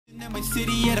My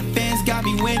city, yeah, the fans got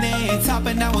me winning.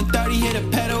 Topping out 130, hit a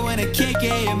pedal and a kick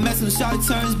it. And mess some short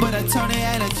turns, but I turn it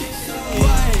and I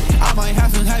what? I might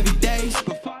have some heavy days.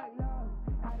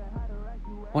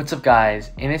 What's up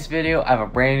guys, in this video I have a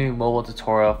brand new mobile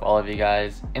tutorial for all of you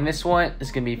guys. In this one,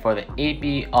 it's going to be for the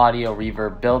Apie audio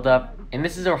reverb buildup. And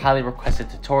this is a highly requested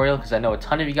tutorial because I know a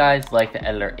ton of you guys like the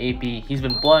editor Apie. He's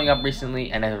been blowing up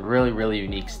recently and has a really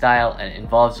unique style, and it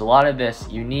involves a lot of this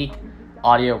unique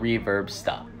audio reverb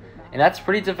stuff. And that's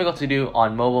pretty difficult to do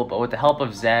on mobile, but with the help of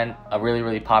Zhen, a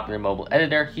really popular mobile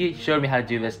editor, he showed me how to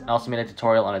do this and also made a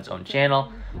tutorial on his own channel.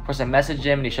 Of course, I messaged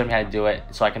him and he showed me how to do it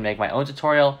so I can make my own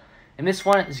tutorial. And this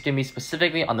one is going to be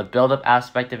specifically on the build-up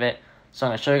aspect of it. So I'm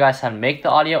going to show you guys how to make the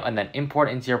audio and then import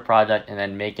it into your project and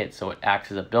then make it so it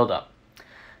acts as a build-up.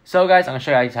 So guys, I'm going to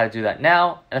show you guys how to do that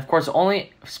now. And of course, the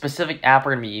only specific app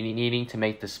we're going to be needing to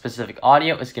make this specific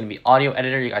audio is going to be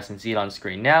AudioEditor. You guys can see it on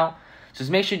screen now. So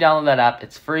just make sure you download that app.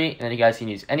 It's free, and then you guys can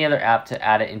use any other app to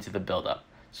add it into the build-up.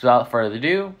 So without further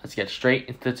ado, let's get straight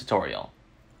into the tutorial.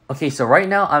 Okay, so right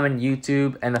now I'm in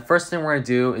YouTube, and the first thing we're going to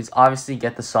do is obviously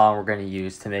get the song we're going to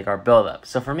use to make our build-up.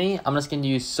 So for me, I'm just going to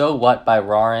use So What by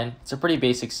Rarin. It's a pretty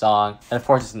basic song, and of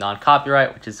course it's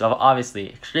non-copyright, which is obviously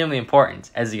extremely important,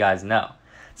 as you guys know.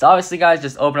 So obviously guys,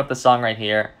 just open up the song right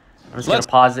here. I'm just going to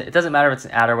pause it. It doesn't matter if it's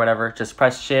an ad or whatever, just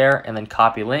press share and then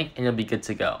copy link, and you'll be good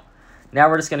to go. Now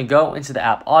we're just going to go into the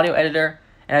app AudioEditor,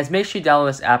 and as make sure you download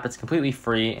this app. It's completely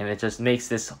free, and it just makes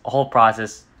this whole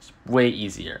process way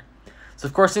easier. So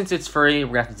of course, since it's free,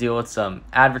 we're going to have to deal with some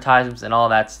advertisements and all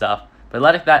that stuff, but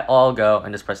let that all go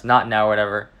and just press not now or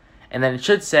whatever. And then it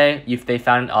should say if they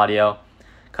found an audio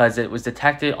because it was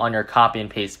detected on your copy and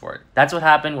paste board. That's what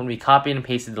happened when we copied and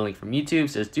pasted the link from YouTube.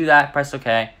 So just do that, press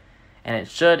OK, and it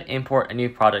should import a new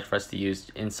project for us to use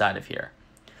inside of here.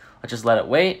 Let's just let it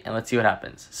wait and let's see what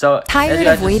happens. So tired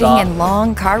of waiting in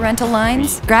long car rental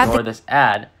lines? Grab this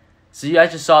ad. So you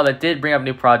guys just saw that did bring up a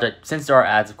new project. Since there are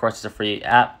ads, of course, it's a free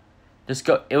app. Just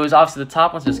go. It was obviously the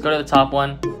top one, so just go to the top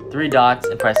one, 3 dots,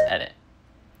 and press edit.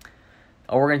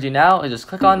 All we're gonna do now is just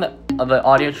click on the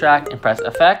audio track and press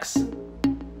effects,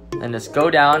 and just go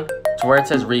down to where it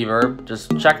says reverb.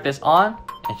 Just check this on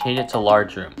and change it to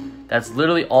large room. That's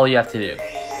literally all you have to do.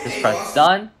 Just press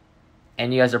done,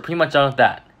 and you guys are pretty much done with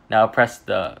that. Now press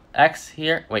the X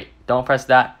here. Wait, don't press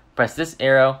that. Press this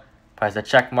arrow, press the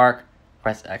check mark,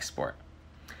 press export.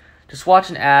 Just watch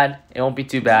an ad. It won't be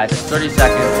too bad. Just 30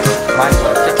 seconds.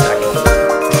 6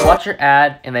 seconds. Watch your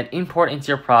ad and then import into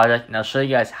your project, and I'll show you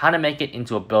guys how to make it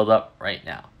into a build-up right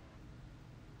now.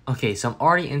 Okay, so I'm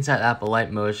already inside app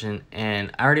Alight Motion,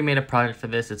 and I already made a project for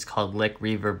this. It's called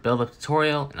Reverb Buildup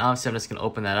Tutorial, and obviously I'm just going to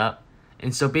open that up.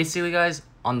 And so basically guys,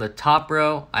 on the top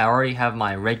row, I already have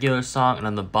my regular song, and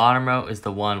on the bottom row is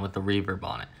the one with the reverb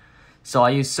on it. So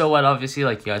I use So What, obviously,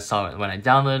 like you guys saw when I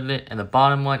downloaded it, and the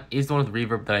bottom one is the one with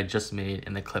reverb that I just made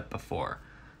in the clip before.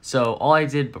 So all I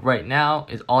did right now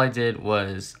is I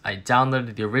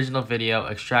downloaded the original video,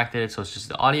 extracted it so it's just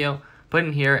the audio, put it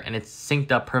in here, and it's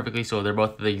synced up perfectly so they're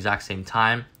both at the exact same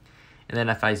time. And then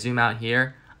if I zoom out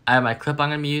here, I have my clip I'm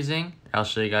going to be using. I'll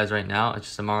show you guys right now. It's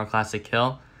just a Marvel Classic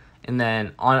Kill. And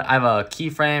then I have a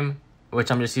keyframe, which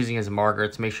I'm just using as a marker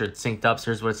to make sure it's synced up. So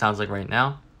here's what it sounds like right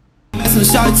now. Some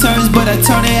short turns, but I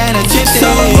turn it and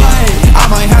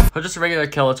So just a regular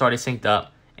kill, it's already synced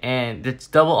up. And it's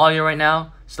double audio right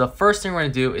now. So the first thing we're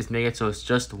going to do is make it so it's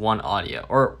just one audio.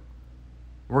 Or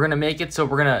we're going to make it so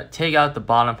we're going to take out the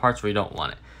bottom parts where you don't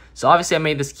want it. So obviously I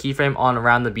made this keyframe on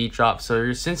around the beat drop.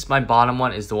 So since my bottom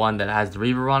one is the one that has the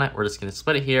reverb on it, we're just going to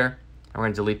split it here. And we're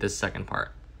going to delete this second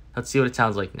part. Let's see what it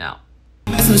sounds like now.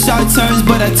 some short turns,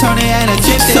 but I turn it and I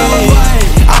drift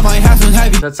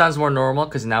it. That sounds more normal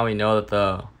because now we know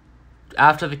that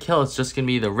after the kill, it's just going to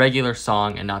be the regular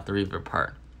song and not the reverb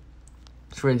part.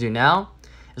 So what we're going to do now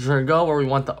is we're going to go where we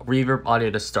want the reverb audio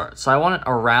to start. So I want it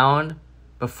around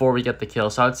before we get the kill.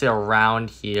 So I would say around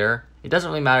here. It doesn't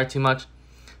really matter too much.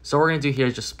 So what we're going to do here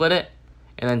is just split it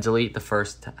and then delete the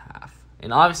first half.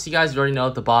 And obviously, guys, you already know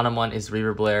that the bottom one is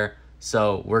reverb layer.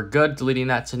 So we're good deleting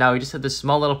that. So now we just have this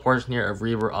small little portion here of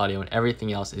reverb audio and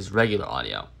everything else is regular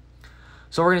audio.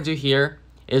 So what we're going to do here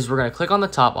is we're going to click on the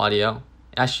top audio.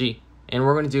 Actually, and what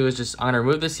we're going to do is I'm going to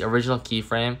remove this original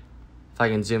keyframe. If I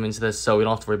can zoom into this so we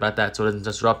don't have to worry about that so it doesn't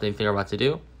disrupt anything we're about to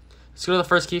do. Let's go to the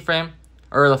first keyframe,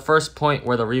 or the first point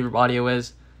where the reverb audio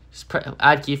is. Just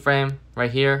add keyframe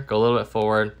right here, go a little bit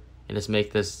forward, and just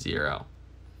make this 0.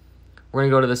 We're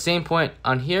going to go to the same point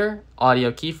on here,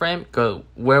 audio keyframe, go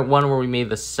where we made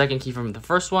the second keyframe from the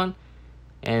first one,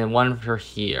 and one for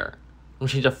here. We'll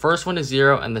change the first one to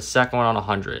 0 and the second one on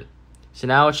 100. So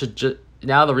now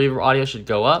now the reverb audio should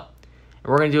go up,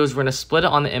 what we're going to do is we're going to split it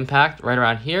on the impact right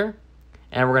around here,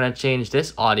 and we're going to change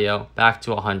this audio back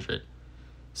to 100.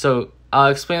 So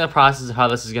I'll explain the process of how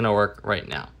this is going to work right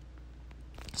now.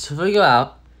 So if we go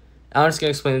out, I'm just going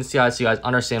to explain this to you guys so you guys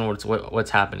understand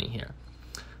what's happening here.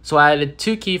 So I added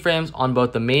 2 keyframes on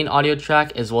both the main audio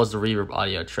track as well as the reverb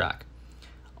audio track.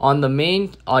 On the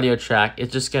main audio track,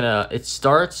 it's just it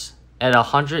starts at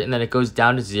 100 and then it goes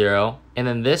down to 0. And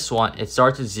then this one, it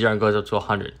starts at 0 and goes up to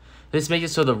 100. This makes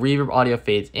it so the reverb audio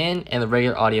fades in and the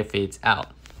regular audio fades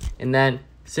out. And then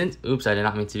oops, I did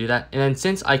not mean to do that. And then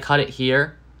since I cut it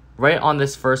here, right on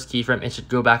this first keyframe, it should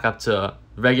go back up to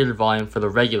regular volume for the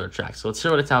regular track. So let's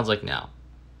hear what it sounds like now.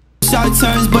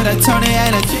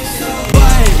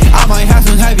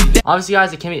 Obviously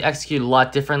guys, it can be executed a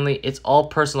lot differently. It's all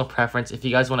personal preference. If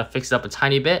you guys want to fix it up a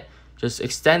tiny bit, just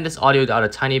extend this audio out a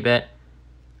tiny bit,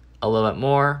 a little bit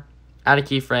more, add a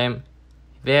keyframe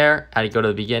there, go to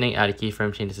the beginning, add a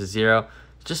keyframe, change this to 0,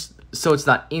 just so it's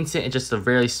not instant, it's just a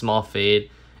very small fade.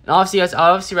 And obviously guys, I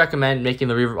obviously recommend making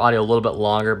the reverb audio a little bit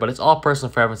longer, but it's all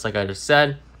personal preference like I just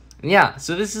said. And yeah,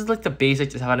 so this is like the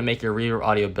basics of how to make your reverb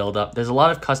audio build up. There's a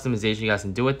lot of customization you guys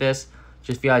can do with this.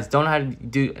 Just if you guys don't know how to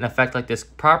do an effect like this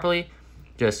properly,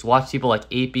 just watch people like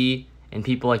Apie and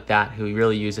people like that who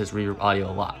really use this reverb audio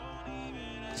a lot.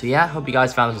 So yeah, hope you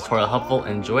guys found this tutorial helpful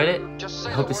and enjoyed it.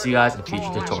 I hope to see you guys in future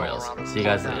tutorials. See you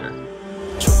guys later.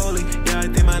 Trolling, yeah, I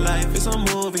think my life is a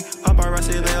movie.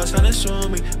 Paparazzi, they all trying to show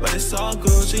me, but it's all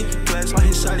Gucci. Flex like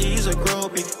his shawty, he's a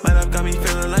groupie. My life got me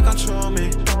feeling like I'm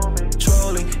trolling.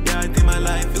 Trolling, yeah, I think my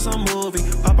life is a movie.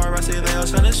 Paparazzi, they all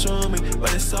trying to show me,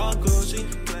 but it's all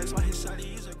Gucci.